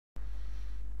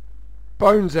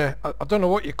Bones, I don't know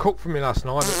what you cooked for me last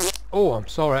night. Oh, I'm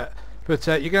sorry, but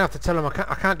you're gonna have to tell them I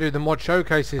can't do the mod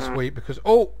showcase this week because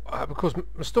because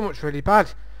my stomach's really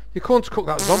bad. You can't cook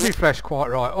that zombie flesh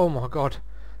quite right. Oh my God,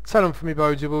 tell them for me,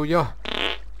 Bonesy, will you?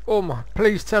 Oh my,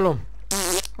 please tell them.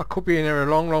 I could be in here a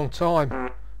long time,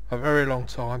 a very long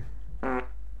time.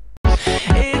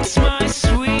 It's my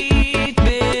sweet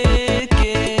beginning.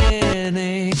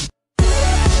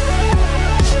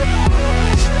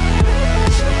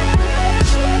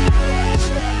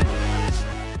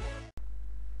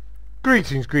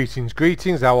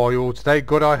 Greetings, how are you all today?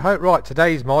 Good, I hope. Right,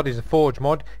 today's mod is a Forge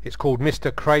mod. It's called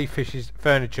MrCrayFishs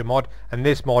Furniture mod, and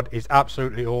this mod is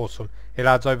absolutely awesome. It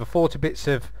adds over 40 bits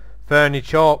of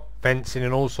furniture, fencing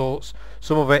and all sorts.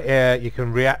 Some of it you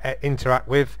can interact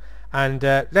with, and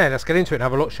yeah, let's get into it and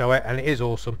have a look, show it, and it is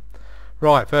awesome.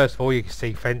 Right, first of all, you can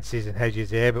see fences and hedges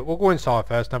here, but we'll go inside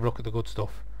first and have a look at the good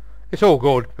stuff. It's all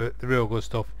good, but the real good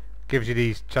stuff gives you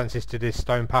these chances to this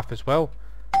stone path as well.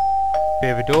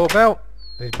 Bit of a doorbell.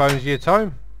 There's Bonesy at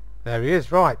home. There he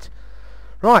is. Right,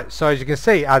 so as you can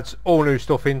see, it adds all new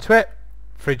stuff into it.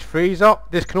 Fridge, freezer.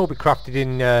 This can all be crafted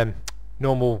in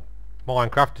normal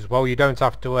Minecraft as well. You don't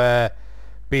have to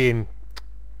being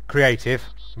creative,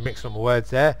 mixing up my words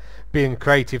there, being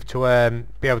creative to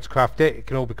be able to craft it. It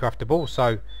can all be craftable.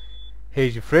 So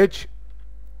here's your fridge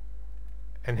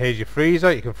and here's your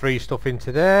freezer. You can freeze stuff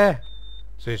into there,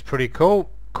 so it's pretty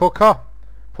cool. Cooker,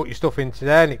 put your stuff into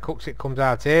there and it cooks, it comes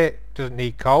out here. It doesn't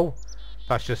need coal.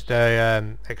 That's just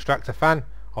a extractor fan.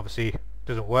 Obviously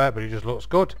doesn't work, but it just looks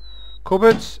good.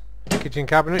 Cupboards, kitchen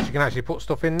cabinets, you can actually put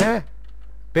stuff in there.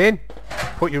 Bin,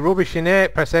 put your rubbish in there,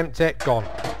 press empty, gone.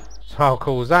 So how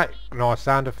cool is that? Nice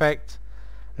sound effect.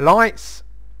 Lights,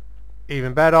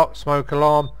 even better. Smoke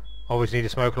alarm, always need a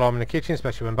smoke alarm in the kitchen,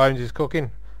 especially when Bones is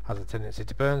cooking. Has a tendency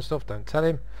to burn stuff, don't tell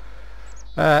him.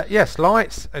 Yes,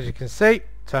 lights, as you can see,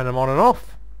 turn them on and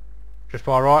off just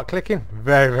by right clicking.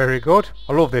 Very good.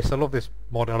 I love this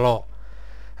mod a lot.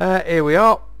 Here we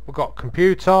are, we've got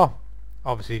computer,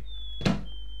 obviously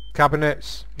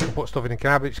cabinets. You can put stuff in the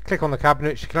cabinets. Click on the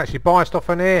cabinets, you can actually buy stuff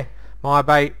on here. My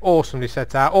bait, awesomely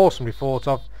set out, awesomely thought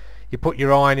of. You put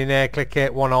your iron in there, click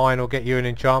it, one iron will get you an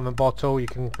enchantment bottle. You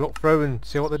can look through and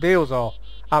see what the deals are.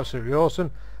 Absolutely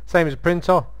awesome. Same as a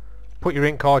printer. Put your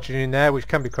ink cartridge in there, which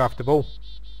can be craftable.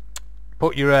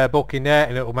 Put your book in there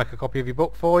and it will make a copy of your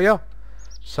book for you.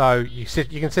 So you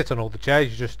can sit on all the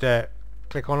chairs. You just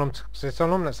click on them to sit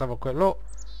on them. Let's have a quick look.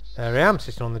 There I am,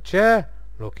 sitting on the chair,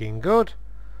 looking good.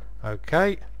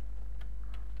 Okay,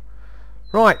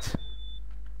 right,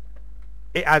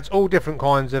 it adds all different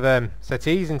kinds of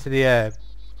settees into the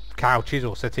couches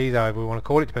or settees, however we want to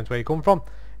call it, depends where you come from,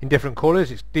 in different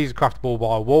colours. These are craftable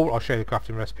by wall. I'll show you the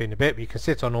crafting recipe in a bit, but you can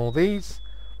sit on all these.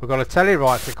 We've got a telly,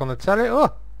 right click on the telly.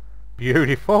 Oh,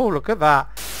 beautiful, look at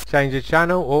that. Change the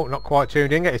channel. Oh, not quite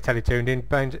tuned in, get his telly tuned in.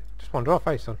 Just wander off,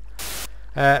 face on.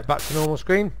 Back to normal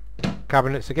screen.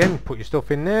 Cabinets again, put your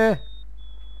stuff in there.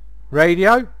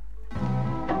 Radio.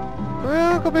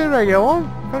 Well, got a bit of radio on.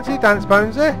 Fancy a dance,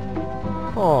 Bonesy?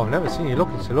 Oh, I've never seen you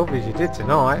looking so lovely as you did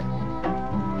tonight.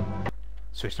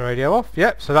 Switch the radio off.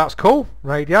 Yep, so that's cool.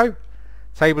 Radio.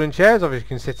 Table and chairs. Obviously you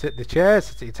can sit at the chairs,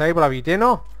 sit at your table, have your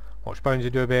dinner. Watch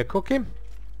Bonesy do a bit of cooking.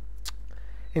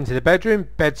 Into the bedroom.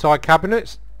 Bedside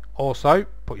cabinets. Also,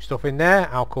 put your stuff in there.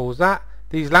 How cool is that?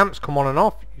 These lamps come on and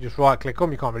off. You just right click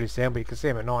them. You can't really see them, but you can see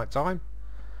them at night time.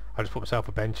 I just put myself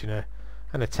a bench and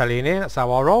a telly in here. That's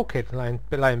how I roll, kid. Lay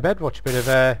in bed, watch a bit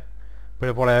of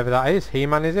whatever that is.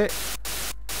 He-Man, is it?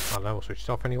 I don't know, we'll switch it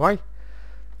off anyway.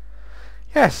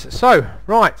 Yes, so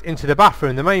right into the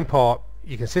bathroom, the main part.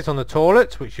 You can sit on the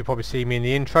toilet, which you probably see me in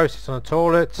the intro. Sit on the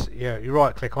toilet. Yeah, you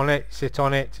right click on it, sit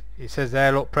on it. It says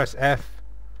there, look, press F.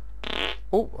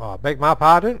 Oh, I beg my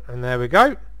pardon, and there we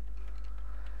go.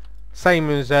 Same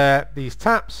as these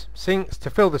taps, sinks. To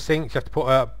fill the sinks, you have to put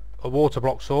a water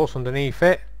block source underneath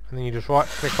it, and then you just right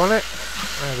click on it.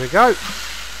 There we go.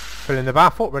 Filling the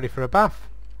bath up, ready for a bath.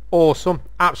 Awesome,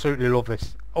 absolutely love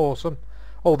this. Awesome.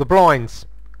 All the blinds,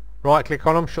 right click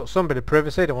on them, shut some bit of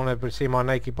privacy, don't want everybody to see my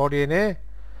naked body in here.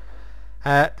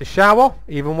 The shower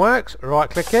even works, right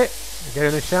click it, get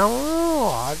in the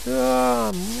shower.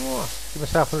 Give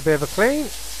myself a bit of a clean,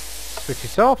 switch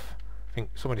it off. I think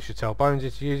somebody should tell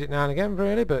Bonesy to use it now and again,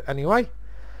 really, but anyway.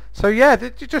 So yeah,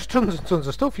 just tons and tons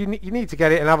of stuff. You need to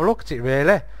get it and have a look at it,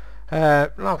 really.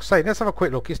 Like I say, let's have a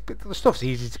quick look. The stuff's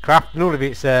easy to craft, none of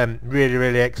it's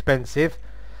really expensive.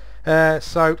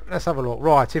 So let's have a look.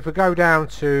 Right, if we go down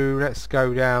to, let's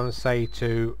go down, say,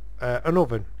 to an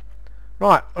oven.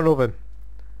 Right, an oven,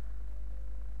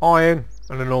 iron,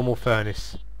 and a normal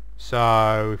furnace.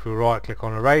 So if we right click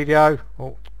on a radio,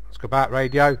 oh, let's go back,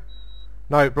 radio,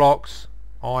 note blocks,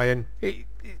 iron.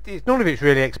 None of it's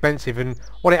really expensive, and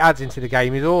what it adds into the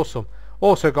game is awesome.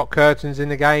 Also got curtains in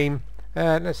the game.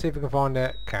 Let's see if we can find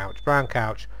a couch. Brown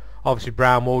couch. Obviously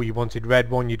brown wall, you wanted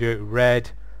red one, you do it with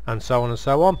red, and so on and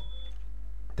so on.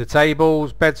 The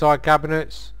tables, bedside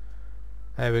cabinets.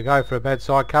 There we go for a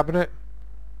bedside cabinet.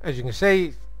 As you can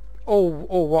see, all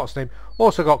what's name.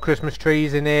 Also got Christmas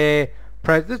trees in here.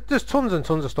 There's tons and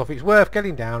tons of stuff. It's worth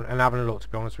getting down and having a look, to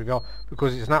be honest with you,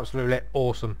 because it's an absolutely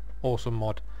awesome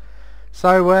mod.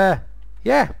 So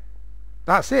yeah,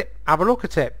 that's it. Have a look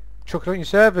at it. Chuck it on your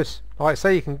servers. Like I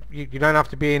say, you don't have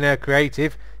to be in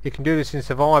creative. You can do this in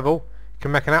survival. You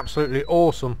can make an absolutely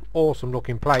awesome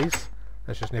looking place.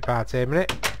 Let's just nip out here a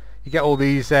minute. You get all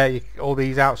these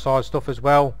outside stuff as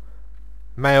well.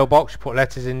 Mailbox, you put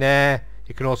letters in there.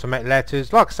 You can also make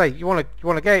letters. Like I say, you want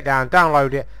to get it down,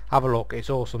 download it, have a look. It's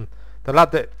awesome. The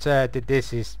lad that did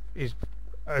this is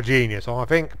a genius, I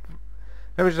think.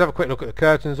 Let me just have a quick look at the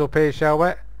curtains up here, shall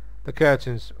we? The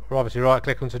curtains are obviously right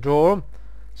click on to draw them.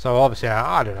 So obviously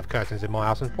I don't have curtains in my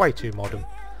house. I'm way too modern.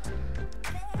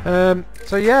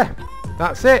 So yeah,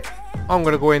 that's it. I'm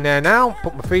going to go in there now,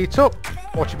 put my feet up,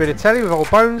 watch a bit of telly with old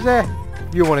Bones there.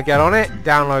 If you want to get on it,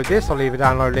 download this. I'll leave a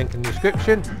download link in the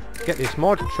description. Get this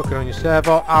mod, chuck it on your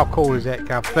server. How cool is it? You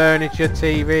can have furniture,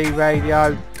 TV,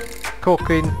 radio,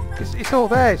 cooking. It's all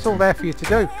there. It's all there for you to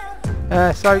do.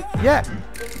 So yeah,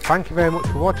 thank you very much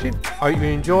for watching. I hope you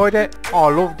enjoyed it. I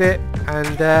loved it,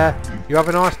 and you have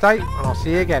a nice day, and I'll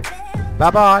see you again.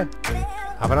 Bye bye.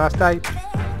 Have a nice day.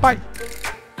 Bye.